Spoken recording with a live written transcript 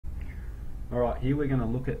Alright, here we're going to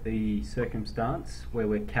look at the circumstance where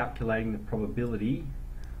we're calculating the probability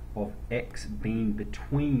of x being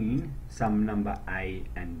between some number a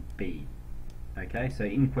and b. Okay, so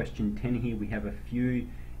in question 10 here we have a few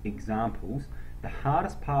examples. The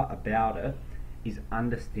hardest part about it is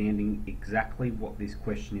understanding exactly what this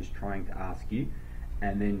question is trying to ask you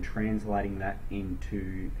and then translating that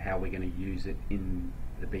into how we're going to use it in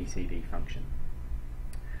the Bcd function.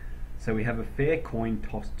 So we have a fair coin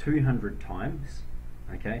tossed 200 times.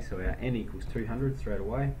 Okay, so our n equals 200 straight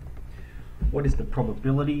away. What is the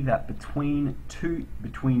probability that between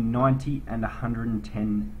 90 and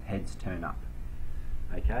 110 heads turn up?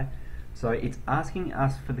 Okay, so it's asking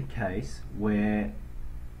us for the case where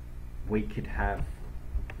we could have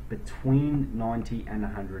between 90 and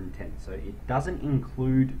 110. So it doesn't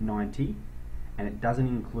include 90 and it doesn't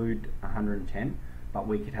include 110, but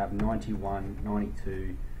we could have 91,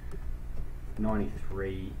 92,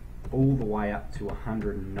 93, all the way up to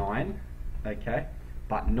 109, okay,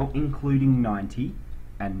 but not including 90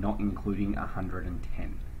 and not including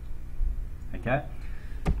 110. Okay,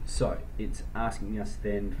 so it's asking us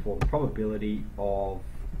then for the probability of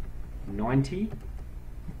 90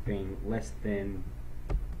 being less than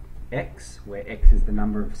x, where x is the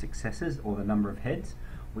number of successes or the number of heads,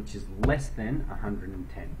 which is less than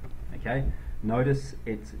 110. Okay, notice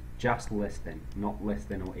it's just less than, not less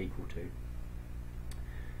than or equal to.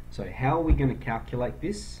 So how are we going to calculate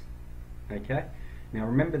this? Okay, now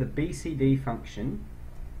remember the Bcd function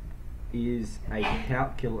is a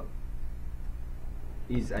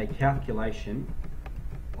calculation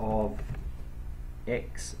of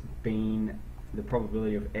x being, the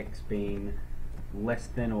probability of x being less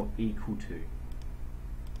than or equal to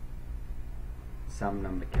some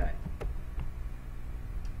number k.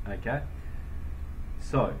 Okay,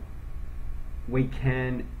 so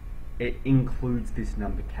it includes this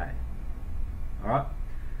number k. Alright,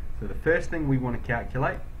 so the first thing we want to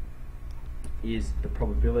calculate is the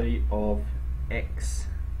probability of x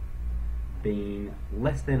being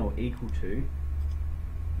less than or equal to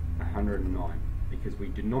 109, because we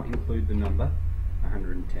did not include the number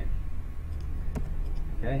 110.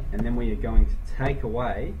 Okay, and then we are going to take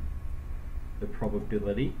away the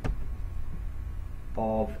probability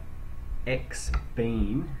of x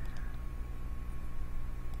being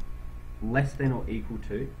less than or equal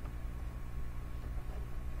to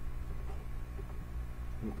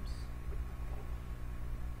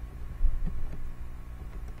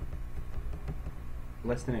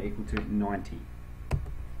less than or equal to 90.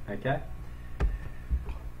 Okay,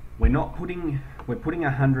 we're putting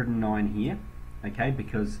 109 here, okay,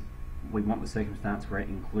 because we want the circumstance where it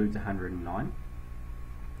includes 109.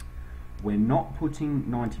 We're not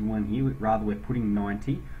putting 91 here, rather we're putting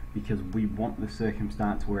 90 because we want the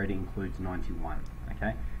circumstance where it includes 91.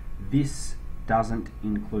 Okay, this doesn't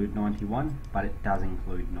include 91, but it does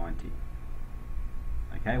include 90.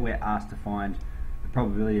 Okay, we're asked to find the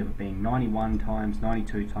probability of it being 91 times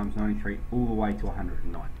 92 times 93 all the way to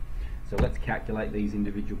 109. So let's calculate these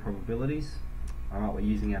individual probabilities. Alright, we're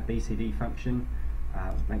using our Bcd function.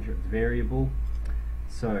 Make sure it's variable.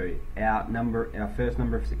 So our first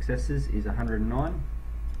number of successes is 109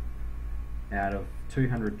 out of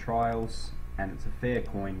 200 trials, and it's a fair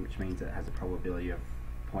coin, which means it has a probability of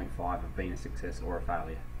 0.5 of being a success or a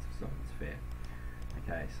failure. So it's fair.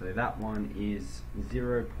 Okay, so that one is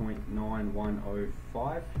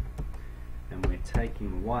 0.9105, and we're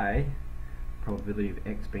taking away probability of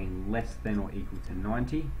x being less than or equal to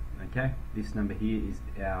 90. Okay, this number here is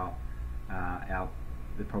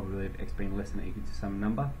the probability of x being less than or equal to some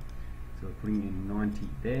number. So we're putting in 90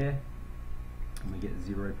 there, and we get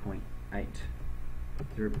 0.0895.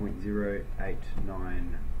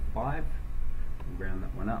 We'll round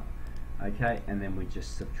that one up. Okay, and then we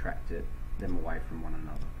just subtract them away from one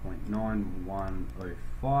another.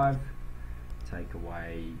 0.9105 take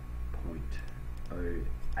away 0.0895.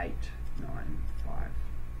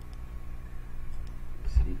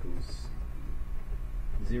 This equals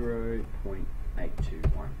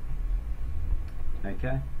 0.821.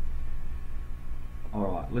 Okay.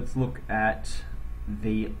 Alright, let's look at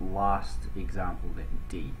the last example then,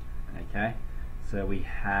 D. Okay, so we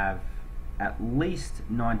have at least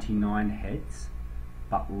 99 heads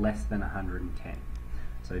but less than 110.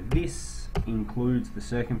 So this includes the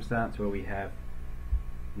circumstance where we have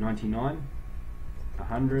 99,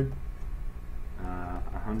 100,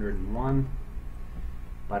 101,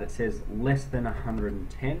 but it says less than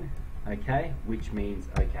 110, okay, which means,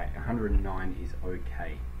 okay, 109 is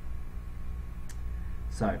okay.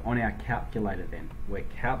 So on our calculator then, we're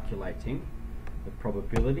calculating the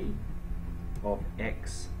probability of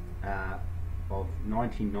x of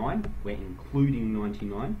 99, we're including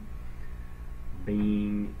 99,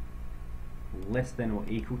 being less than or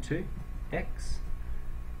equal to x,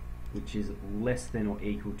 which is less than or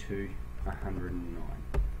equal to 109.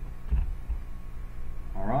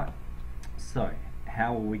 Alright, so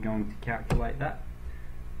how are we going to calculate that?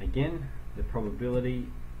 Again, the probability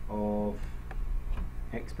of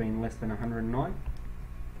x being less than 109,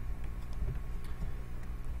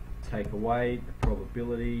 take away the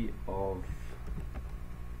probability of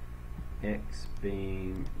x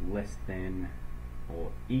being less than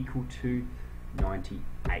or equal to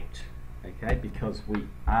 98. Okay, because we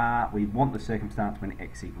want the circumstance when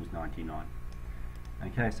x equals 99.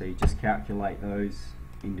 Okay, so you just calculate those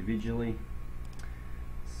individually.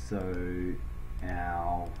 So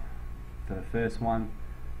for the first one,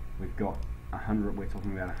 we've got 100. We're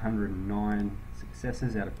talking about 109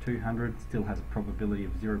 successes out of 200. Still has a probability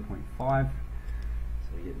of 0.5.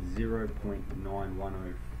 So we get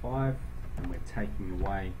 0.9105, and we're taking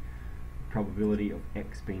away the probability of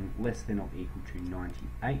x being less than or equal to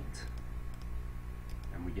 98.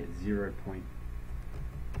 And we get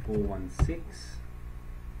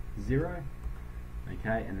 0.4160.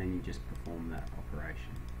 Okay, and then you just perform that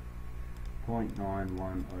operation.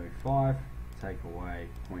 0.9105, take away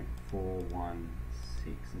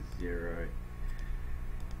 0.4160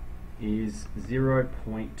 is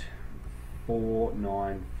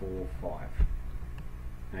 0.4945.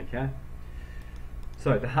 Okay,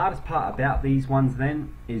 so the hardest part about these ones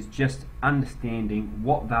then is just understanding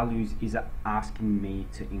what values is it asking me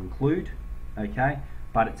to include. Okay,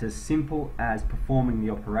 but it's as simple as performing the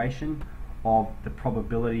operation of the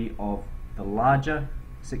probability of the larger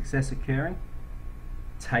success occurring,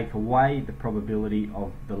 take away the probability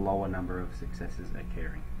of the lower number of successes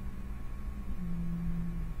occurring.